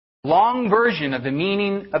Long version of the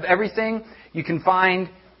meaning of everything you can find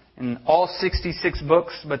in all 66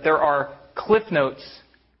 books, but there are cliff notes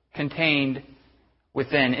contained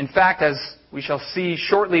within. In fact, as we shall see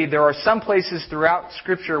shortly, there are some places throughout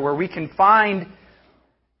Scripture where we can find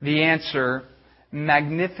the answer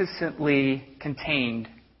magnificently contained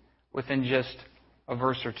within just a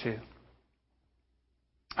verse or two.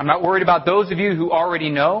 I'm not worried about those of you who already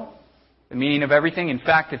know the meaning of everything. In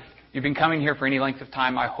fact, if you've been coming here for any length of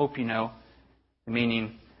time, I hope you know the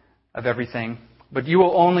meaning of everything. But you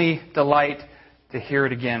will only delight to hear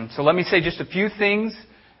it again. So let me say just a few things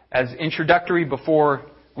as introductory before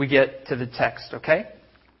we get to the text, okay?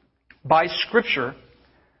 By Scripture,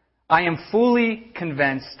 I am fully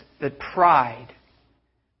convinced that pride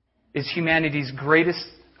is humanity's greatest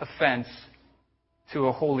offense to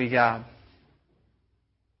a holy God.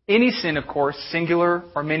 Any sin, of course, singular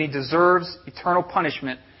or many, deserves eternal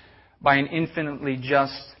punishment by an infinitely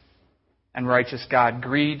just and righteous God.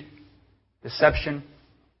 Greed, deception,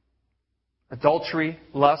 adultery,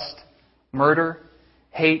 lust, murder,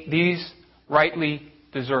 hate, these rightly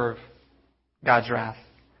deserve God's wrath.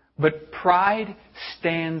 But pride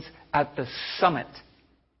stands at the summit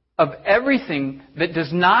of everything that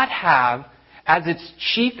does not have as its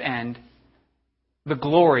chief end the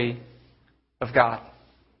glory of God.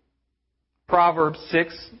 Proverbs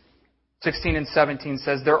 6:16 and 17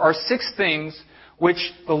 says, "There are 6 things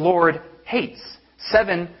which the Lord hates,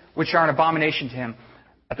 7 which are an abomination to Him."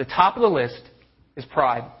 At the top of the list is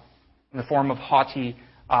pride in the form of haughty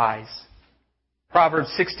eyes.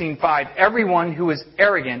 Proverbs 16:5, "Everyone who is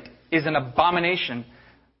arrogant is an abomination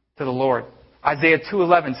to the Lord." Isaiah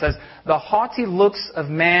 2:11 says, "The haughty looks of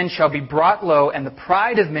man shall be brought low, and the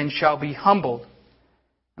pride of men shall be humbled.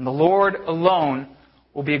 And the Lord alone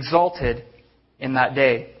will be exalted in that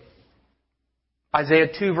day." Isaiah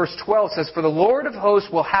 2 verse 12 says, "For the Lord of hosts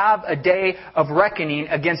will have a day of reckoning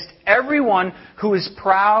against everyone who is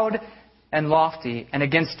proud and lofty, and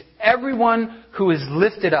against everyone who is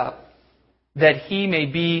lifted up, that he may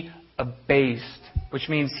be abased." Which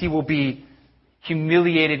means he will be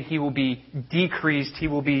humiliated, he will be decreased, he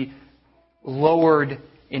will be lowered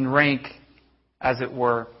in rank, as it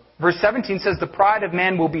were. Verse 17 says, "The pride of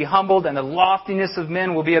man will be humbled, and the loftiness of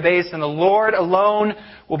men will be abased, and the Lord alone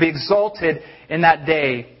will be exalted in that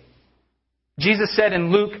day." Jesus said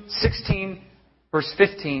in Luke 16, verse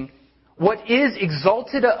 15, "What is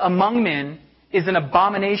exalted among men is an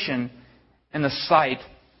abomination in the sight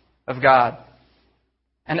of God."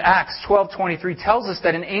 And Acts 12:23 tells us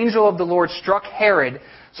that an angel of the Lord struck Herod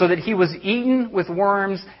so that he was eaten with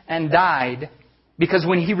worms and died, because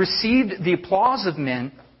when he received the applause of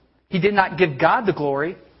men, he did not give God the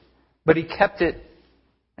glory, but he kept it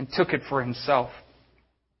and took it for himself.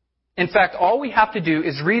 In fact, all we have to do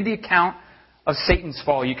is read the account of Satan's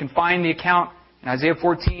fall. You can find the account in Isaiah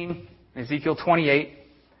 14 and Ezekiel 28.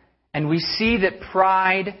 And we see that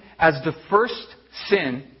pride, as the first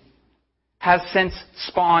sin, has since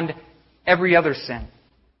spawned every other sin.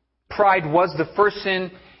 Pride was the first sin.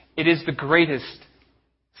 It is the greatest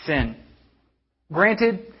sin.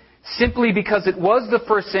 Granted, simply because it was the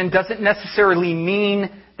first sin doesn't necessarily mean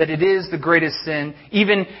that it is the greatest sin.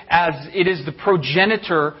 Even as it is the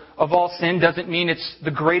progenitor of all sin doesn't mean it's the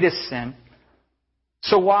greatest sin.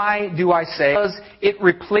 So why do I say? Because it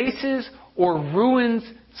replaces or ruins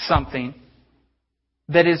something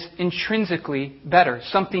that is intrinsically better.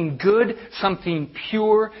 Something good, something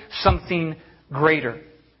pure, something greater.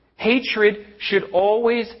 Hatred should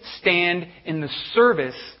always stand in the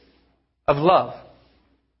service of love.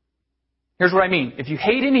 Here's what I mean. If you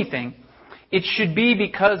hate anything, it should be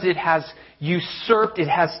because it has usurped, it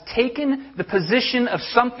has taken the position of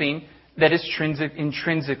something that is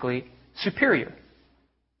intrinsically superior.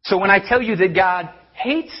 So when I tell you that God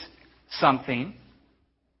hates something,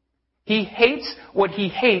 He hates what He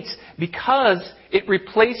hates because it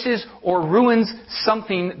replaces or ruins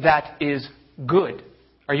something that is good.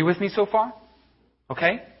 Are you with me so far?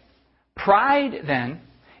 Okay? Pride, then,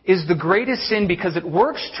 is the greatest sin because it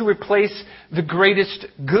works to replace the greatest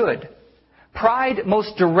good. Pride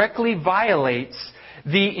most directly violates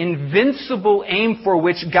the invincible aim for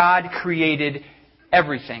which God created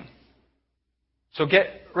everything. So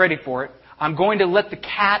get ready for it. I'm going to let the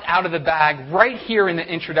cat out of the bag right here in the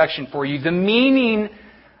introduction for you. The meaning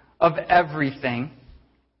of everything.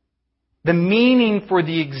 The meaning for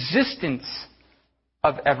the existence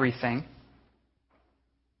of everything.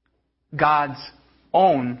 God's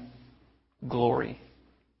own glory.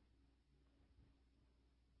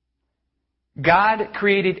 God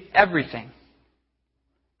created everything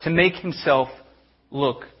to make Himself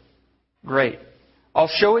look great. I'll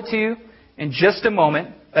show it to you in just a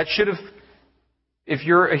moment. that should have, if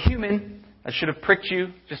you're a human, that should have pricked you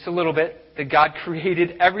just a little bit, that God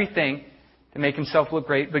created everything to make Himself look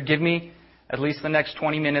great. But give me at least the next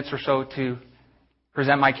 20 minutes or so to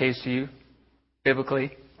present my case to you,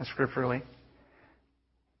 biblically and scripturally.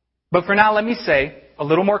 But for now, let me say a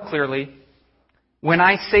little more clearly, when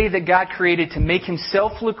I say that God created to make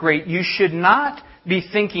Himself look great, you should not be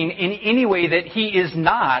thinking in any way that He is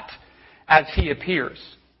not as He appears.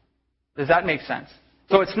 Does that make sense?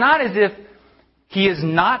 So it's not as if He is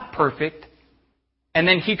not perfect, and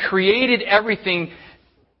then He created everything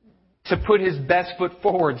to put His best foot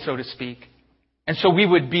forward, so to speak. And so we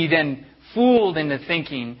would be then fooled into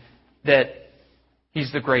thinking that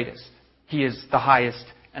He's the greatest. He is the highest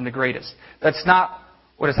and the greatest. That's not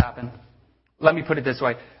what has happened. Let me put it this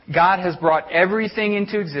way. God has brought everything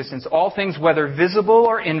into existence, all things, whether visible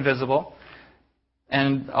or invisible.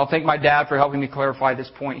 And I'll thank my dad for helping me clarify this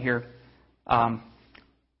point here.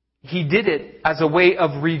 He did it as a way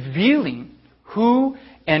of revealing who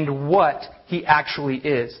and what He actually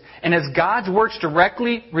is. And as God's works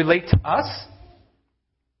directly relate to us,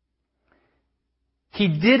 He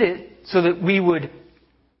did it so that we would,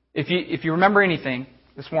 if you remember anything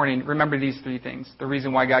this morning, remember these three things. The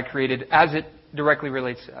reason why God created as it directly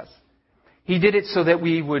relates to us. He did it so that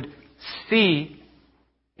we would see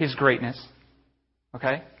His greatness.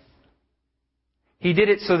 Okay? He did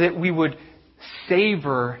it so that we would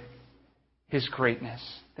savor His greatness.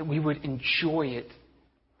 That we would enjoy it.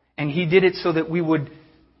 And He did it so that we would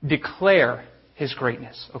declare His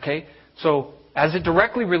greatness. Okay? So, as it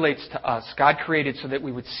directly relates to us, God created so that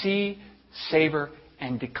we would see, savor,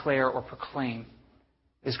 and declare or proclaim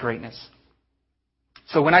His greatness.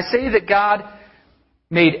 So when I say that God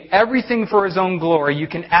made everything for His own glory, you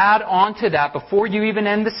can add on to that, before you even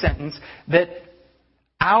end the sentence, that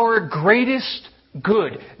our greatest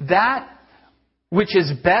good, that which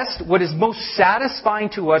is best, what is most satisfying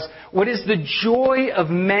to us, what is the joy of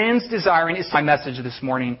man's desiring, is my message this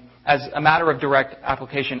morning as a matter of direct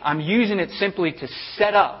application. I'm using it simply to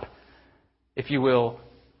set up, if you will,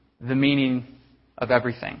 the meaning of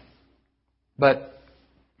everything. But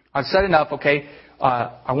I've said enough, okay?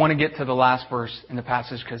 I want to get to the last verse in the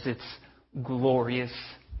passage because it's glorious.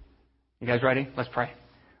 You guys ready? Let's pray.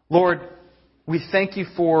 Lord, we thank You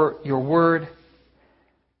for Your word.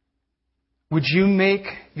 Would You make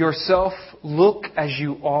Yourself look as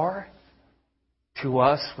You are to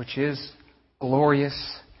us, which is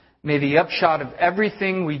glorious. May the upshot of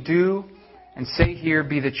everything we do and say here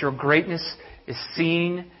be that Your greatness is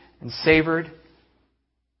seen and savored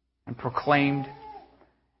and proclaimed.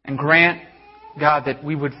 And grant, God, that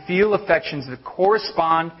we would feel affections that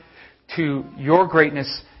correspond to Your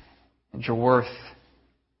greatness and Your worth.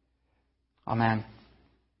 Amen.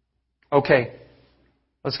 Okay,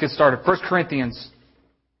 let's get started. 1 Corinthians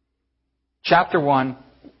chapter 1.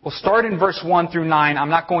 We'll start in verse 1 through 9. I'm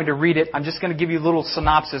not going to read it. I'm just going to give you a little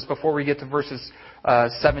synopsis before we get to verses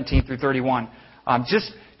 17 through 31.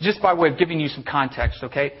 Just by way of giving you some context,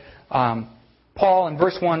 okay? Paul, in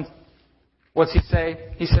verse 1, what's he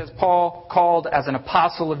say? He says, Paul, called as an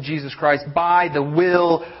apostle of Jesus Christ by the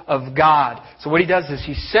will of God. So what he does is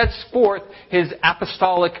he sets forth his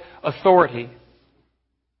apostolic authority.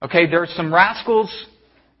 Okay, there are some rascals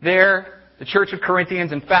there, the church of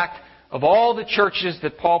Corinthians. In fact, of all the churches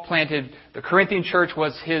that Paul planted, the Corinthian church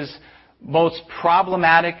was his most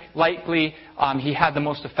problematic. Likely, he had the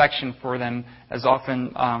most affection for them, as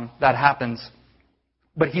often that happens.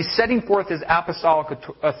 But he's setting forth his apostolic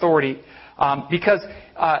authority because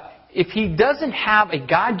if he doesn't have a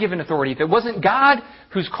God-given authority, if it wasn't God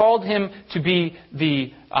who's called him to be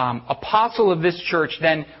the apostle of this church,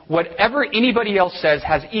 then whatever anybody else says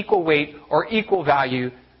has equal weight or equal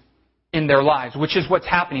value in their lives, which is what's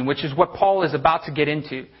happening, which is what Paul is about to get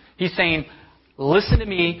into. He's saying, listen to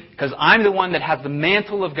me, because I'm the one that has the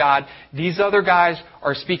mantle of God. These other guys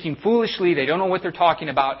are speaking foolishly. They don't know what they're talking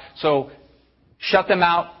about. So shut them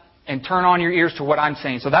out and turn on your ears to what I'm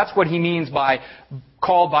saying. So that's what he means by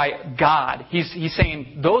called by God. He's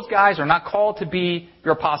saying, those guys are not called to be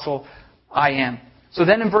your apostle. I am. So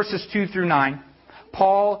then in verses 2 through 9,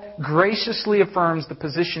 Paul graciously affirms the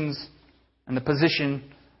positions and the position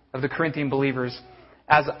of the Corinthian believers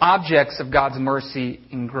as objects of God's mercy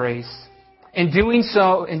and grace. In doing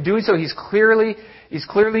so, he's clearly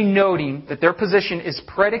noting that their position is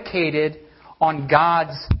predicated on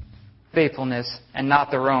God's faithfulness and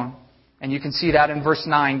not their own. And you can see that in verse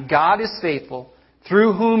 9. God is faithful,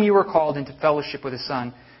 through whom you were called into fellowship with His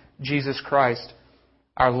Son, Jesus Christ,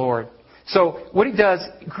 our Lord. So what he does,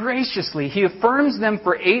 graciously, he affirms them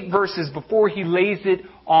for 8 verses before he lays it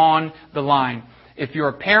on the line. If you're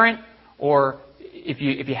a parent or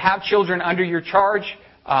if you have children under your charge,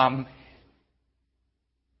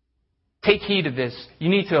 take heed of this. You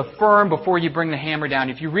need to affirm before you bring the hammer down.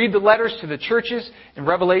 If you read the letters to the churches in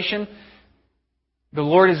Revelation, the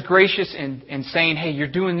Lord is gracious in saying, hey, you're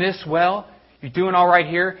doing this well. You're doing all right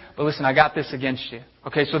here. But listen, I got this against you.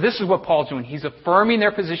 Okay, so this is what Paul's doing. He's affirming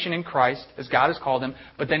their position in Christ, as God has called them.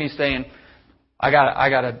 But then he's saying, I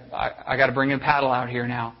gotta bring the paddle out here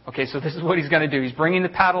now. Okay, so this is what he's going to do. He's bringing the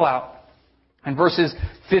paddle out in verses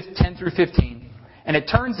 10 through 15. And it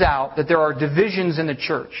turns out that there are divisions in the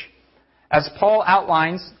church. As Paul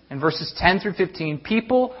outlines in verses 10 through 15,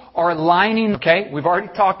 people are aligning. Okay, we've already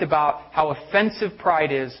talked about how offensive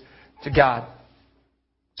pride is to God.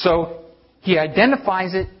 So he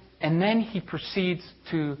identifies it, and then he proceeds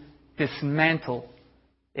to dismantle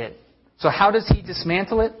it. So how does he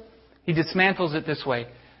dismantle it? He dismantles it this way: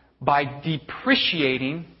 by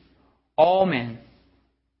depreciating all men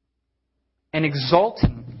and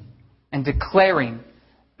exalting and declaring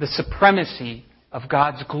the supremacy of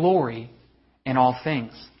God's glory in all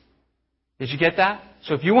things. Did you get that?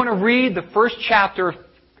 So if you want to read the first chapter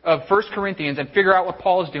of 1 Corinthians and figure out what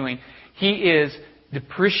Paul is doing, he is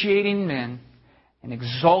depreciating men and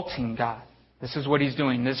exalting God. This is what he's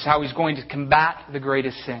doing. This is how he's going to combat the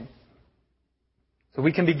greatest sin. So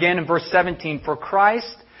we can begin in verse 17. For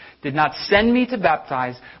Christ did not send me to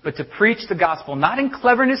baptize, but to preach the gospel, not in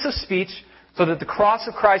cleverness of speech, so that the cross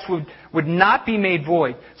of Christ would not be made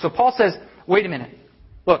void. So Paul says, wait a minute.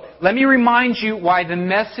 Look, let me remind you why the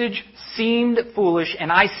message seemed foolish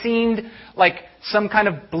and I seemed like some kind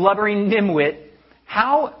of blubbering nimwit.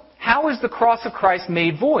 How is the cross of Christ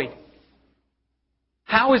made void?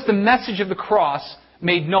 How is the message of the cross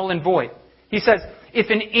made null and void? He says,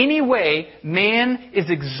 if in any way man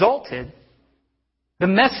is exalted, the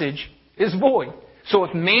message is void. So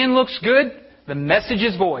if man looks good, the message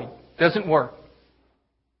is void. Doesn't work.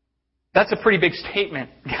 That's a pretty big statement.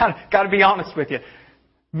 Got to be honest with you.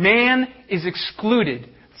 Man is excluded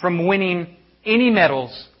from winning any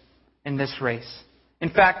medals in this race. In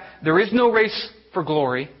fact, there is no race for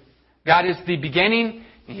glory. God is the beginning.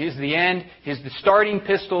 He is the end. He is the starting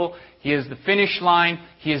pistol. He is the finish line.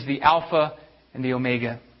 He is the Alpha and the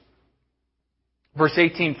Omega. Verse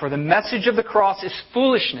 18, for the message of the cross is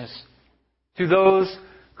foolishness to those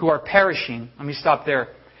who are perishing. Let me stop there.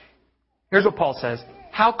 Here's what Paul says.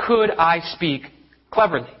 How could I speak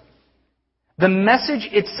cleverly? The message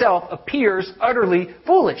itself appears utterly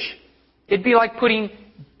foolish. It'd be like putting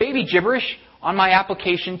baby gibberish on my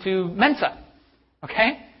application to Mensa.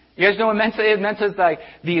 Okay? You guys know what Mensa is? Mensa is like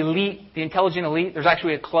the elite, the intelligent elite. There's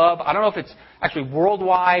actually a club. I don't know if it's actually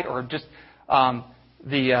worldwide or just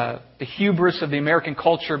the hubris of the American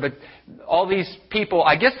culture, but all these people,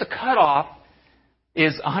 I guess the cutoff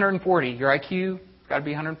is 140. Your IQ got to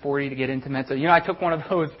be 140 to get into Mensa. You know, I took one of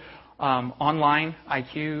those online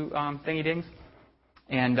IQ thingy-dings,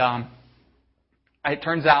 and it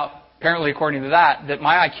turns out, apparently according to that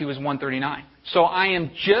my IQ is 139. So I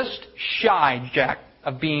am just shy, Jack,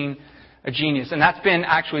 of being a genius. And that's been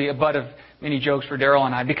actually a butt of many jokes for Daryl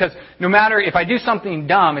and I, because no matter if I do something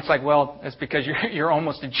dumb, it's like, well, that's because you're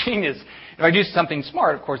almost a genius. If I do something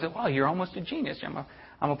smart, of course, well, you're almost a genius.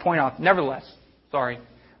 I'm a point off. Nevertheless, sorry,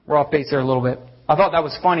 we're off base there a little bit. I thought that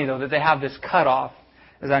was funny, though, that they have this cutoff,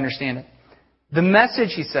 as I understand it. The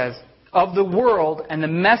message, he says, of the world and the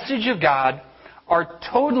message of God are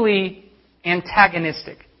totally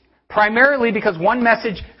antagonistic. Primarily because one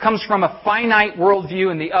message comes from a finite worldview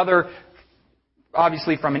and the other,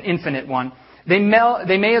 obviously, from an infinite one. They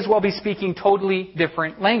may as well be speaking totally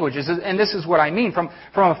different languages. And this is what I mean. From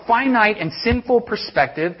a finite and sinful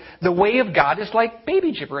perspective, the way of God is like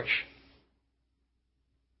baby gibberish.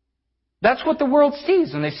 That's what the world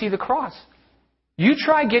sees when they see the cross. You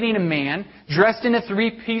try getting a man dressed in a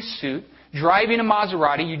three-piece suit, driving a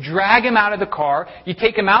Maserati, you drag him out of the car, you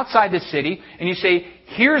take him outside the city, and you say,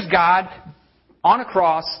 here's God on a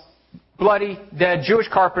cross, bloody, dead, Jewish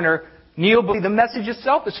carpenter, kneel. The message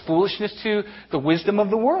itself is foolishness to the wisdom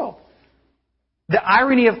of the world. The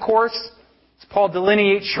irony, of course, as Paul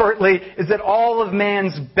delineates shortly, is that all of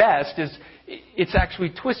man's best it's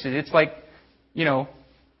actually twisted. It's like,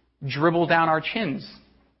 dribble down our chins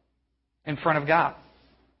in front of God.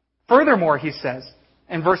 Furthermore, he says,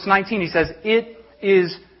 in verse 19, he says, it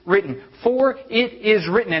is written. For it is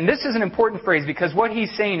written. And this is an important phrase because what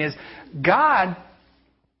he's saying is God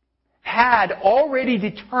had already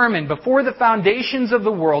determined before the foundations of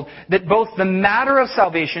the world that both the matter of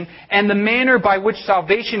salvation and the manner by which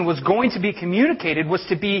salvation was going to be communicated was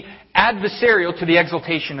to be adversarial to the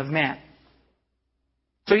exaltation of man.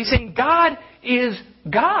 So he's saying God is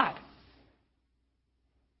God.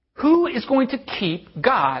 Who is going to keep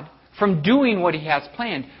God from doing what He has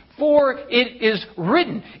planned? For it is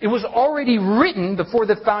written. It was already written before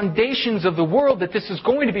the foundations of the world that this is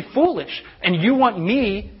going to be foolish. And you want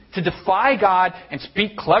me to defy God and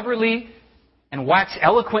speak cleverly and wax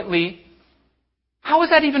eloquently? How is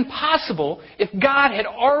that even possible if God had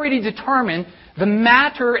already determined the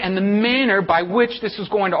matter and the manner by which this was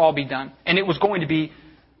going to all be done? And it was going to be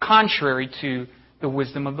contrary to the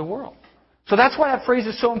wisdom of the world. So that's why that phrase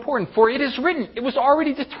is so important. For it is written. It was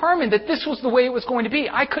already determined that this was the way it was going to be.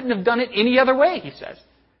 I couldn't have done it any other way, he says.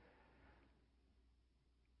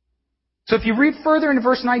 So if you read further in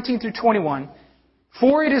verse 19 through 21,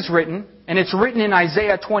 for it is written, and it's written in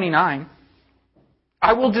Isaiah 29,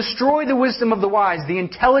 I will destroy the wisdom of the wise, the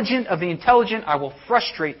intelligent of the intelligent I will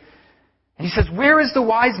frustrate. And he says, where is the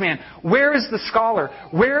wise man? Where is the scholar?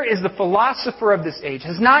 Where is the philosopher of this age?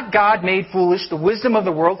 Has not God made foolish the wisdom of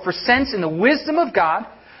the world? For since in the wisdom of God,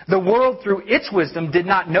 the world through its wisdom did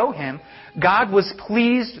not know Him, God was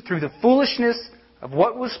pleased through the foolishness of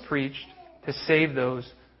what was preached to save those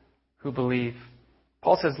who believe.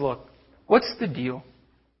 Paul says, look, what's the deal?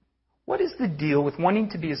 What is the deal with wanting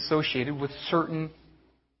to be associated with certain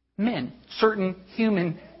men, certain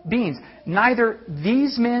human beings? Neither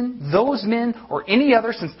these men, those men, or any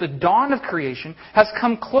other since the dawn of creation has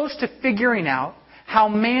come close to figuring out how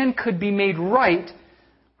man could be made right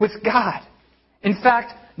with God. In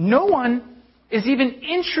fact, no one is even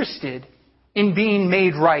interested in being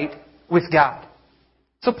made right with God.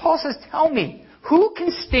 So Paul says, tell me, who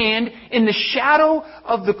can stand in the shadow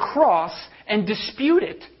of the cross and dispute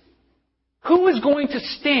it? Who is going to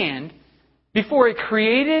stand before a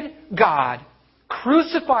created God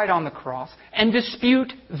crucified on the cross and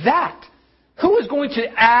dispute that? Who is going to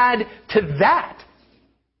add to that?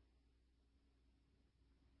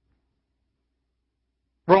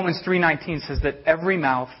 Romans 3:19 says that every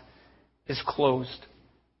mouth is closed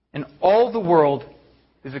and all the world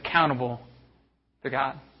is accountable to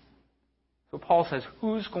God. So Paul says,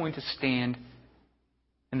 who's going to stand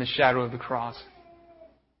in the shadow of the cross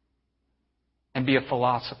and be a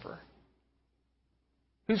philosopher?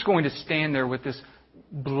 Who's going to stand there with this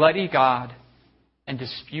bloody God and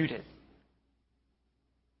dispute it?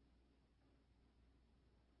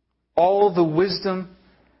 All the wisdom,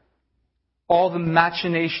 all the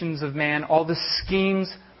machinations of man, all the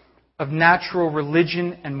schemes of natural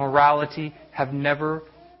religion and morality have never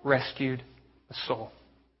rescued a soul.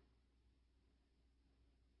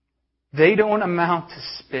 They don't amount to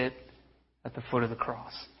spit at the foot of the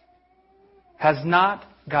cross. Has not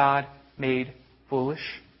God made foolish?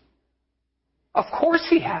 Of course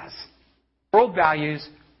He has. World values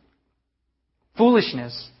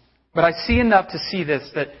foolishness, but I see enough to see this,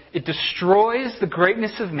 that it destroys the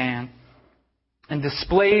greatness of man and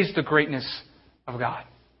displays the greatness of God.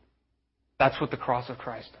 That's what the cross of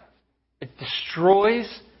Christ does. It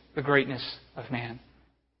destroys the greatness of man,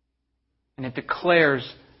 and it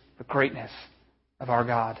declares the greatness of our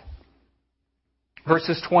God.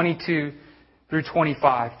 Verses 22 through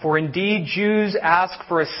 25. For indeed Jews ask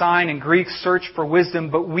for a sign and Greeks search for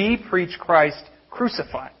wisdom, but we preach Christ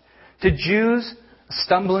crucified. To Jews, a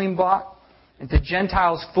stumbling block, and to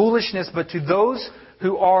Gentiles, foolishness, but to those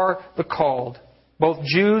who are the called, both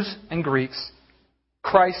Jews and Greeks,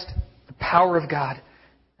 Christ, the power of God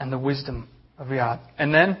and the wisdom of God.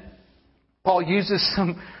 And then Paul uses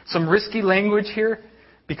some risky language here,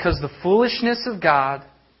 because the foolishness of God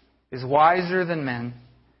is wiser than men,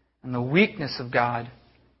 and the weakness of God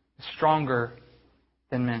is stronger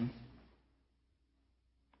than men.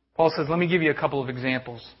 Paul says, let me give you a couple of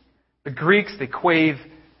examples. The Greeks, they crave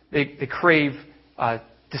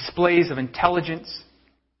displays of intelligence.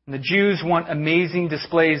 And the Jews want amazing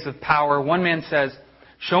displays of power. One man says,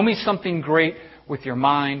 show me something great with your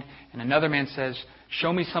mind. And another man says,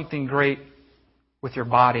 show me something great with your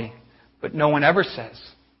body. But no one ever says,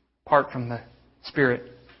 apart from the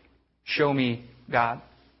Spirit, show me God.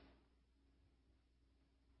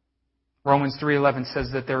 Romans 3:11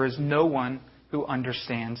 says that there is no one who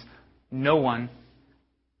understands, no one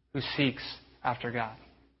who seeks after God.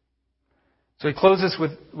 So he closes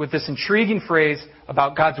with this intriguing phrase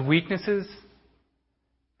about God's weaknesses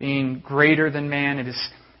being greater than man. It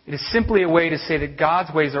is simply a way to say that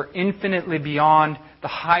God's ways are infinitely beyond the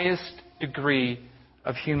highest degree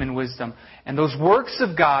of human wisdom. And those works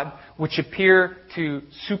of God, which appear to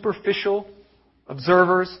superficial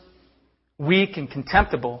observers weak and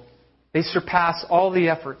contemptible, they surpass all the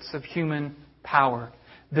efforts of human power.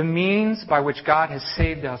 The means by which God has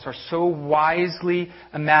saved us are so wisely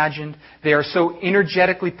imagined, they are so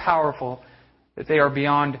energetically powerful, that they are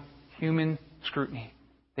beyond human scrutiny.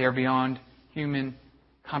 They are beyond human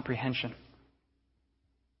comprehension.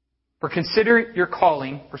 For consider your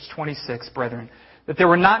calling, verse 26, brethren, that there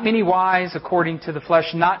were not many wise according to the flesh,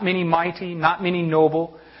 not many mighty, not many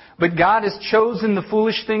noble, but God has chosen the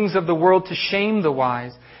foolish things of the world to shame the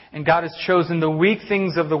wise, and God has chosen the weak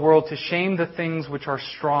things of the world to shame the things which are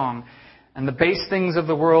strong, and the base things of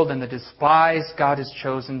the world and the despised God has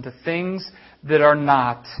chosen the things that are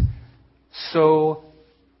not, so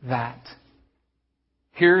that.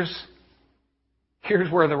 Here's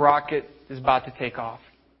where the rocket is about to take off.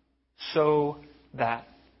 So that.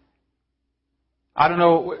 I don't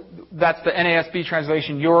know, that's the NASB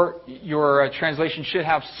translation. Your translation should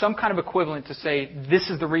have some kind of equivalent to say, this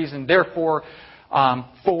is the reason, therefore,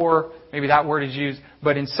 for, maybe that word is used,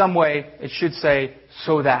 but in some way it should say,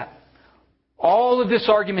 so that. All of this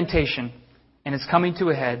argumentation, and it's coming to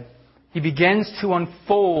a head, he begins to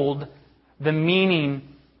unfold the meaning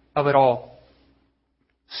of it all.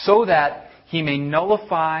 So that he may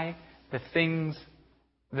nullify the things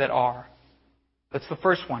that are. That's the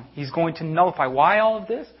first one. He's going to nullify. Why all of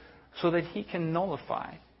this? So that he can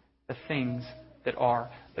nullify the things that are.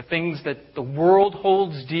 The things that the world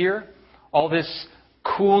holds dear. All this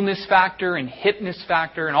coolness factor and hipness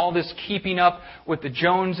factor and all this keeping up with the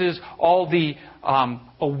Joneses. All the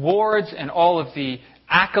awards and all of the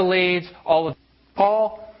accolades. All of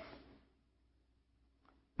Paul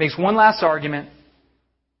makes one last argument.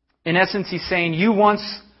 In essence, he's saying, you once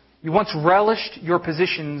relished your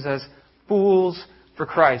positions as fools for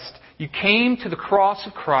Christ. You came to the cross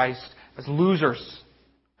of Christ as losers.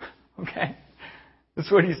 Okay?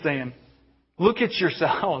 That's what he's saying. Look at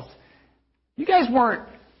yourselves. You guys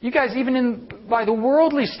even by the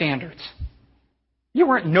worldly standards, you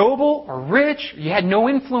weren't noble or rich. You had no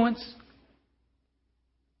influence.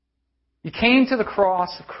 You came to the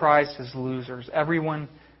cross of Christ as losers. Everyone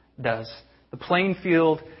does. The playing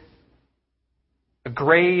field, the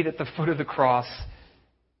grade at the foot of the cross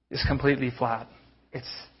is completely flat.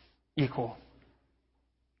 It's equal.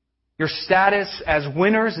 Your status as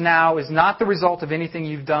winners now is not the result of anything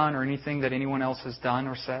you've done or anything that anyone else has done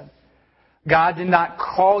or said. God did not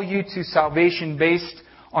call you to salvation based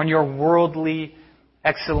on your worldly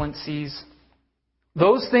excellencies.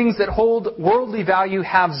 Those things that hold worldly value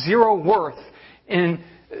have zero worth in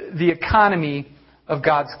the economy of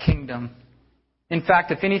God's kingdom. In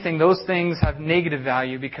fact, if anything, those things have negative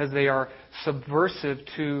value because they are subversive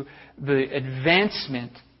to the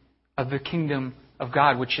advancement of the kingdom of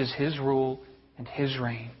God, which is His rule and His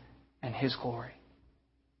reign and His glory.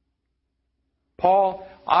 Paul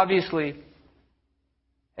obviously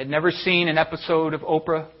had never seen an episode of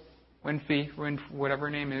Oprah Winfrey, whatever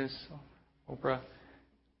her name is, Oprah.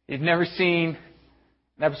 He'd never seen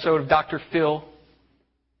an episode of Dr. Phil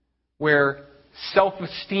where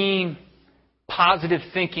self-esteem, positive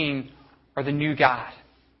thinking are the new God.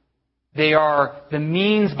 They are the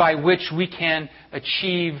means by which we can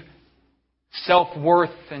achieve self-worth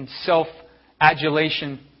and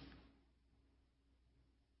self-adulation.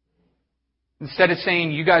 Instead of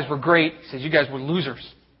saying, you guys were great, he says, you guys were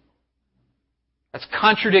losers. That's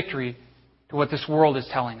contradictory to what this world is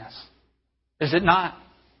telling us. Is it not?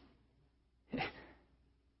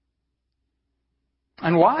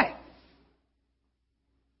 And why?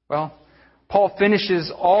 Well, Paul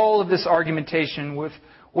finishes all of this argumentation with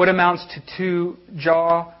what amounts to two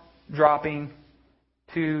jaw-dropping,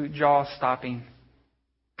 two jaw-stopping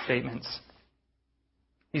statements.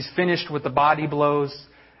 He's finished with the body blows.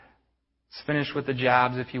 He's finished with the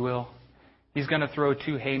jabs, if you will. He's going to throw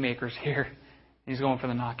two haymakers here. He's going for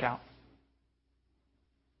the knockout.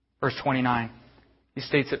 Verse 29. He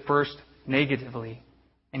states it first negatively.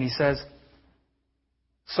 And he says,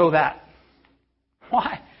 so that.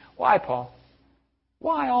 Why? Why, Paul?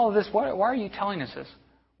 Why all of this? Why are you telling us this?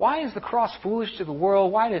 Why is the cross foolish to the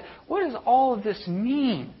world? What does all of this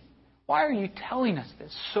mean? Why are you telling us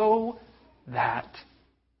this? So that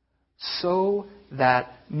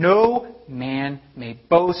no man may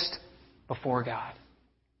boast before God.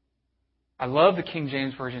 I love the King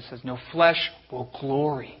James Version. It says, no flesh will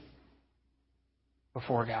glory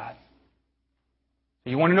before God.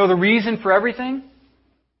 You want to know the reason for everything?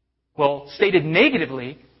 Well, stated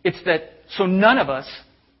negatively, it's that so none of us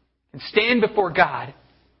can stand before God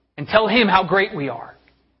and tell Him how great we are.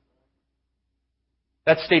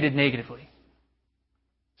 That's stated negatively.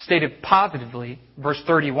 Stated positively, verse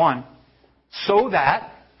 31, so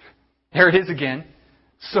that, there it is again,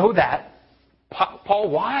 so that, Paul,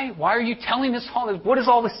 why? Why are you telling us all this? What does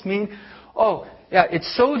all this mean? Oh, yeah,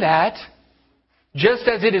 it's so that, just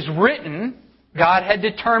as it is written, God had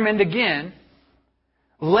determined again,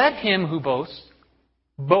 let him who boasts,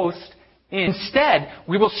 boast Instead,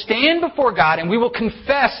 we will stand before God and we will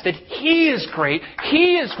confess that He is great,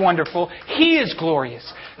 He is wonderful, He is glorious.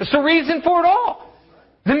 That's the reason for it all.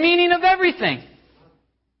 The meaning of everything.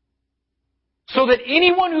 So that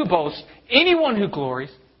anyone who boasts, anyone who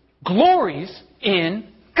glories in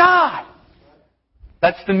God.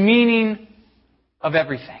 That's the meaning of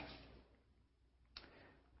everything.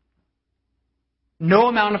 No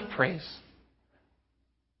amount of praise,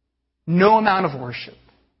 no amount of worship,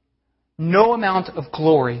 no amount of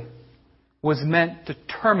glory was meant to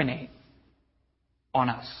terminate on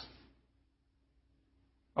us.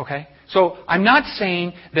 Okay? So I'm not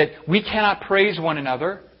saying that we cannot praise one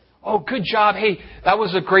another. Oh, good job. Hey, that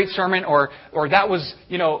was a great sermon. Or that was,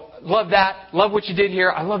 love that. Love what you did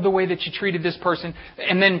here. I love the way that you treated this person.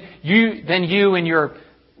 And then you and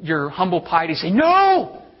your humble piety say, no,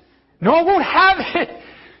 I won't have it.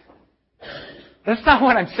 That's not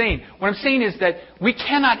what I'm saying. What I'm saying is that we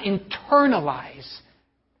cannot internalize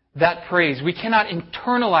that praise. We cannot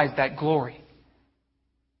internalize that glory.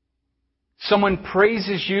 Someone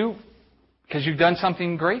praises you because you've done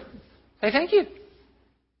something great. Say thank you.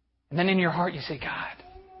 And then in your heart you say, God,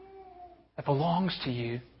 that belongs to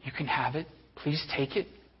you. You can have it. Please take it.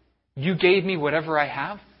 You gave me whatever I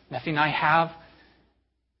have. Nothing I have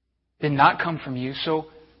did not come from you. So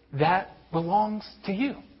that belongs to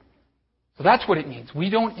you. So that's what it means. We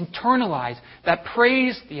don't internalize that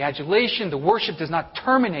praise, the adulation, the worship does not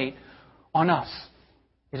terminate on us.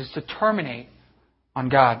 It is to terminate on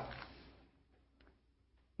God.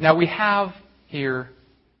 Now we have here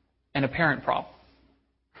an apparent problem.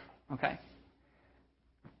 Okay?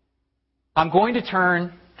 I'm going to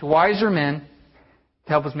turn to wiser men to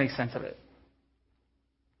help us make sense of it.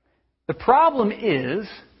 The problem is,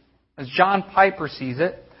 as John Piper sees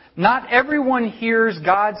it, not everyone hears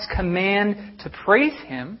God's command to praise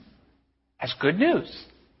Him as good news.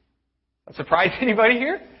 That surprise anybody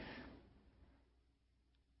here?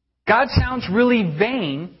 God sounds really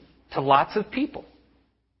vain to lots of people.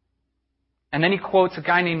 And then he quotes a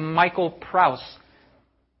guy named Michael Prouse.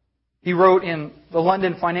 He wrote in the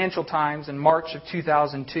London Financial Times in March of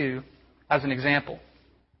 2002 as an example.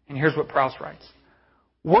 And here's what Prouse writes.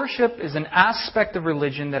 Worship is an aspect of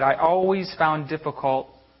religion that I always found difficult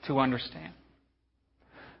to understand.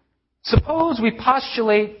 Suppose we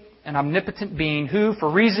postulate an omnipotent being who,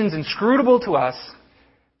 for reasons inscrutable to us,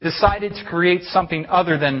 decided to create something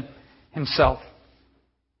other than Himself.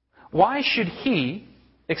 Why should He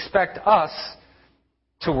expect us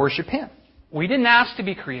to worship Him? We didn't ask to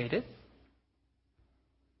be created.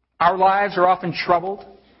 Our lives are often troubled.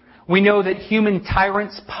 We know that human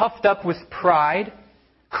tyrants puffed up with pride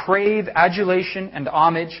crave adulation and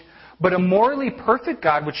homage, but a morally perfect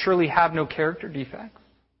God would surely have no character defects.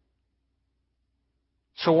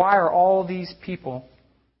 So why are all these people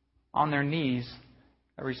on their knees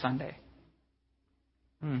every Sunday?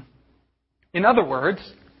 In other words,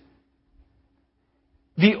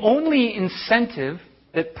 the only incentive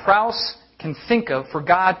that Prouse can think of for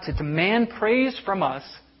God to demand praise from us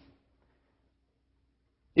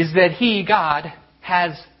is that He, God,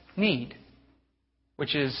 has need,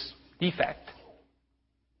 which is defect.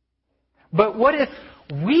 But what if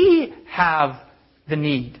we have the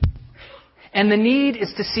need? And the need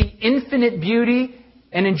is to see infinite beauty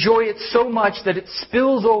and enjoy it so much that it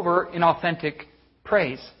spills over in authentic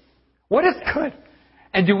praise. What if good?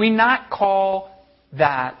 And do we not call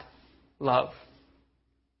that love?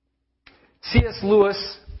 C.S.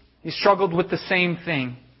 Lewis, he struggled with the same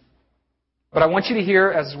thing. But I want you to hear,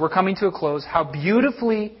 as we're coming to a close, how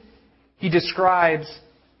beautifully he describes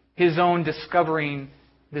his own discovering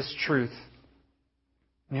this truth.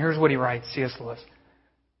 And here's what he writes, C.S. Lewis.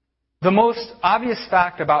 The most obvious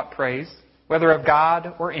fact about praise, whether of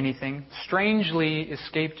God or anything, strangely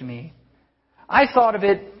escaped me. I thought of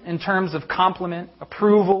it in terms of compliment,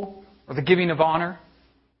 approval, or the giving of honor.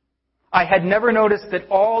 I had never noticed that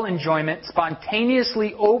all enjoyment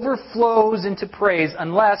spontaneously overflows into praise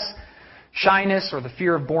unless shyness or the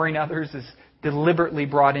fear of boring others is deliberately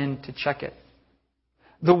brought in to check it.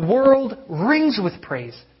 The world rings with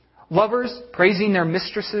praise. Lovers praising their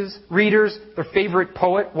mistresses, readers their favorite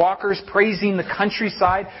poet, walkers praising the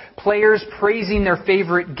countryside, players praising their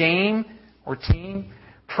favorite game or team,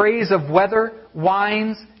 praise of weather,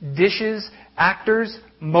 wines, dishes, actors,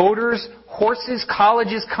 motors, horses,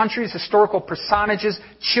 colleges, countries, historical personages,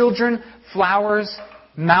 children, flowers,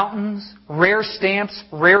 mountains, rare stamps,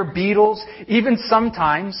 rare beetles, even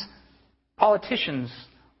sometimes politicians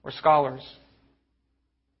or scholars.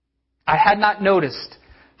 I had not noticed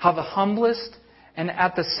how the humblest and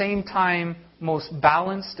at the same time most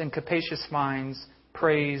balanced and capacious minds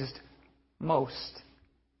praised most.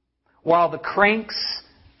 while the cranks,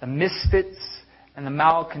 the misfits, and the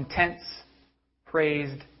malcontents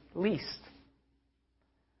praised least.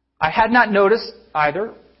 I had not noticed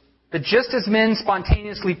either that just as men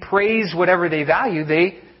spontaneously praise whatever they value,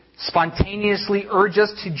 they spontaneously urge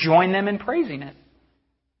us to join them in praising it.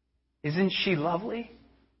 Isn't she lovely?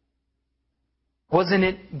 Wasn't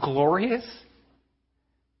it glorious?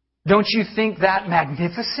 Don't you think that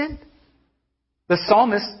magnificent? The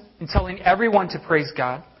psalmist, in telling everyone to praise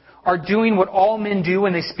God, are doing what all men do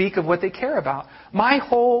when they speak of what they care about. My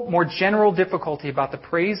whole more general difficulty about the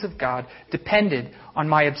praise of God depended on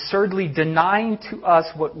my absurdly denying to us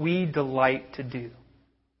what we delight to do.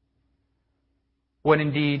 What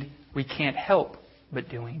indeed we can't help but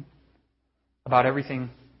doing about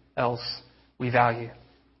everything else we value.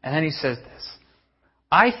 And then he says this: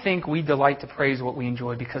 I think we delight to praise what we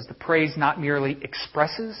enjoy because the praise not merely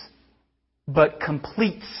expresses, but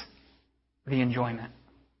completes the enjoyment.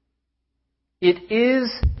 It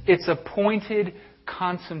is its appointed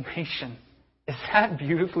consummation. Is that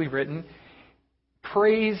beautifully written?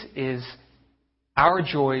 Praise is our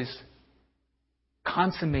joy's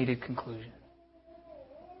consummated conclusion.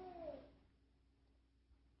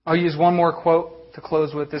 I'll use one more quote to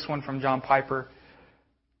close with, this one from John Piper.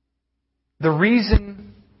 The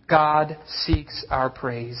reason God seeks our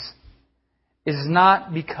praise is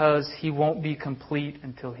not because He won't be complete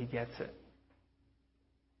until He gets it.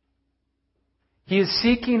 He is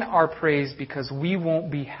seeking our praise because we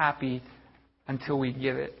won't be happy until we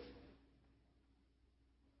give it.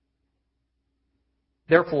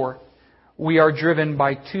 Therefore, we are driven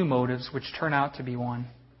by two motives which turn out to be one: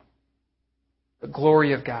 the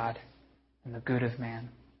glory of God and the good of man.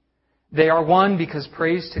 They are one because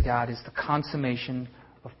praise to God is the consummation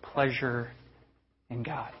of pleasure in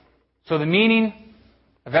God. So the meaning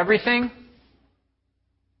of everything,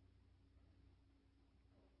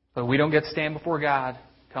 so we don't get to stand before God,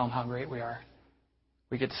 tell Him how great we are.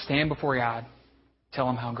 We get to stand before God, tell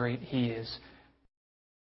Him how great He is.